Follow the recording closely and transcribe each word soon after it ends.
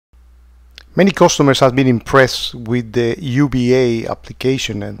Many customers have been impressed with the UBA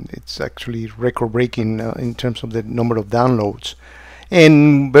application, and it's actually record-breaking in terms of the number of downloads.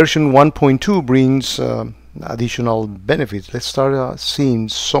 And version 1.2 brings additional benefits. Let's start seeing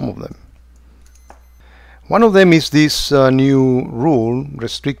some of them. One of them is this new rule,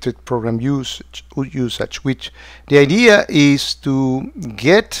 restricted program usage, which the idea is to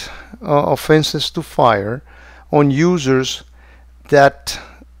get offenses to fire on users that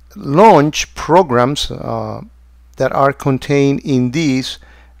launch programs that are contained in this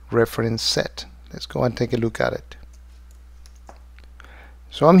reference set. Let's go and take a look at it.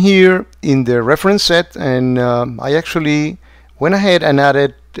 So I'm here in the reference set, and I actually went ahead and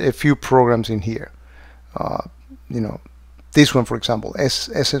added a few programs in here. This one, for example,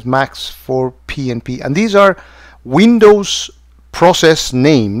 SS Max for PNP, and these are Windows process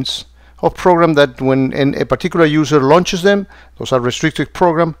names of program that when a particular user launches them, those are restricted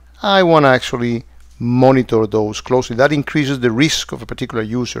program. I want to actually monitor those closely. That increases the risk of a particular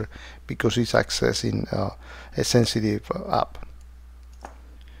user because it's accessing a sensitive app.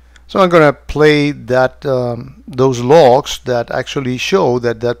 So I'm going to play that those logs that actually show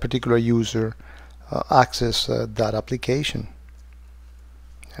that that particular user access that application.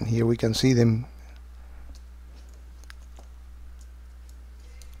 And here we can see them.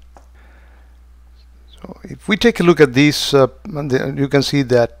 So if we take a look at this, you can see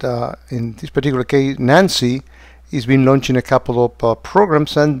that in this particular case, Nancy has been launching a couple of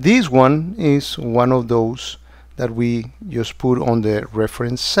programs, and this one is one of those that we just put on the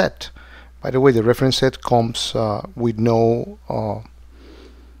reference set. By the way, the reference set comes with no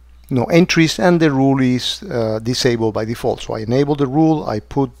entries, and the rule is disabled by default. So I enable the rule, I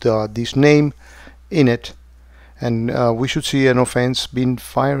put this name in it, and we should see an offense being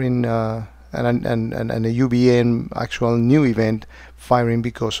firing and a UBA and actual new event firing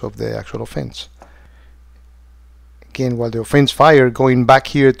because of the actual offense. Again, while the offense fire, going back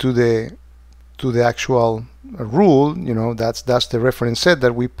here to the actual rule, that's the reference set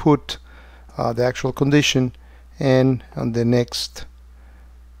that we put the actual condition, and on the next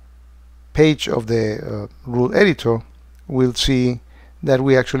page of the rule editor we'll see that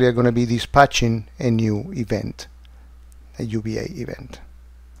we actually are going to be dispatching a new event, a UBA event.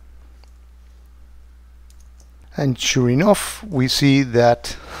 And sure enough, we see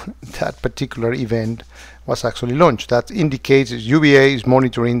that that particular event was actually launched. That indicates UBA is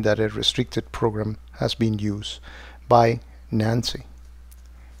monitoring that a restricted program has been used by Nancy.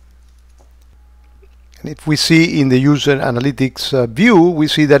 And if we see in the user analytics view, we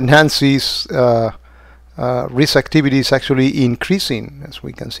see that Nancy's risk activity is actually increasing, as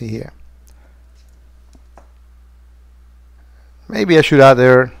we can see here. Maybe I should add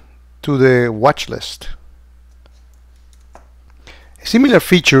her to the watch list. A similar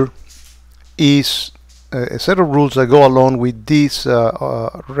feature is a set of rules that go along with this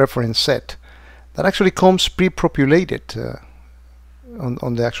reference set that actually comes pre-populated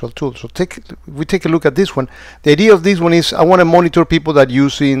on the actual tool. So we take a look at this one. The idea of this one is I want to monitor people that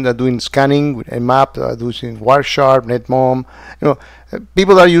doing scanning with Nmap, using Wireshark, NetMom.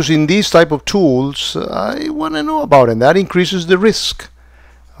 People that are using these type of tools. I want to know about it. And that increases the risk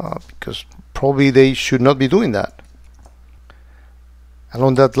because probably they should not be doing that.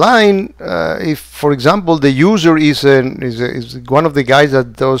 Along that line, if, for example, the user is one of the guys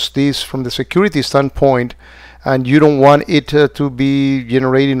that does this from the security standpoint, and you don't want it to be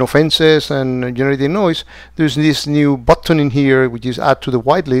generating offenses and generating noise, there's this new button in here which is add to the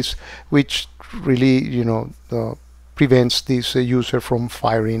whitelist, which really prevents this user from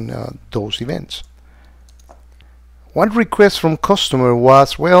firing those events. One request from customer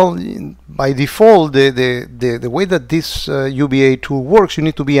was, well, by default, the way that this UBA tool works, you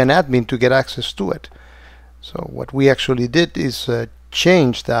need to be an admin to get access to it. So what we actually did is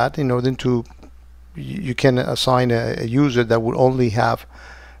change that in order to, you can assign a user that will only have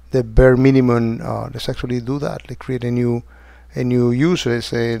the bare minimum. Let's actually do that. Let's create a new user.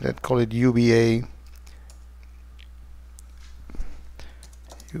 Let's call it UBA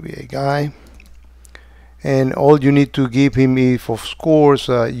guy. And all you need to give him is, of course,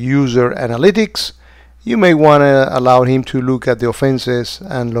 user analytics. You may want to allow him to look at the offenses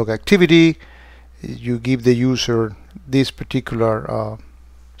and log activity. You give the user this particular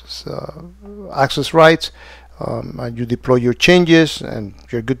access rights, and you deploy your changes, and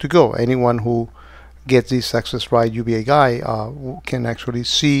you're good to go. Anyone who gets this access right UBA guy can actually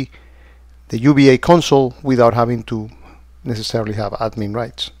see the UBA console without having to necessarily have admin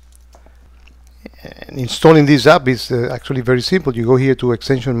rights. And installing this app is actually very simple. You go here to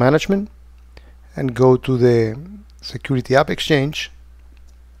Extension Management and go to the Security App Exchange,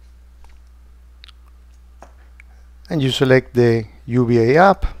 and you select the UBA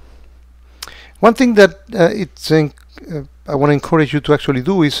app. One thing that I want to encourage you to actually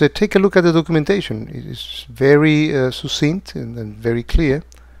do is take a look at the documentation. It is very succinct and very clear.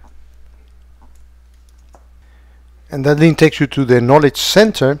 And that link takes you to the Knowledge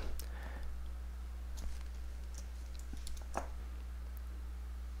Center.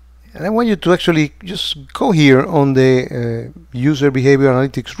 And I want you to actually just go here on the User Behavior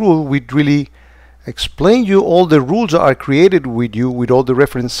Analytics rule. We'd really explain you all the rules that are created with you with all the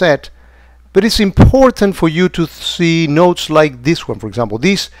reference set. But it's important for you to see notes like this one, for example.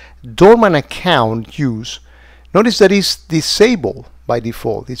 This dormant account use, notice that is disabled by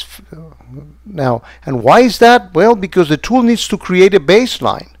default. Now, and why is that? Well, because the tool needs to create a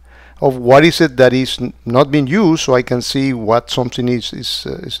baseline of what is it that is not being used, so I can see what something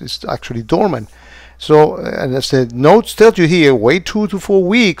is actually dormant. So, and as the notes tell you here, wait 2 to 4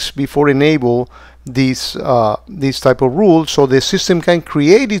 weeks before enable these type of rules, so the system can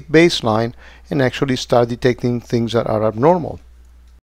create its baseline and actually start detecting things that are abnormal.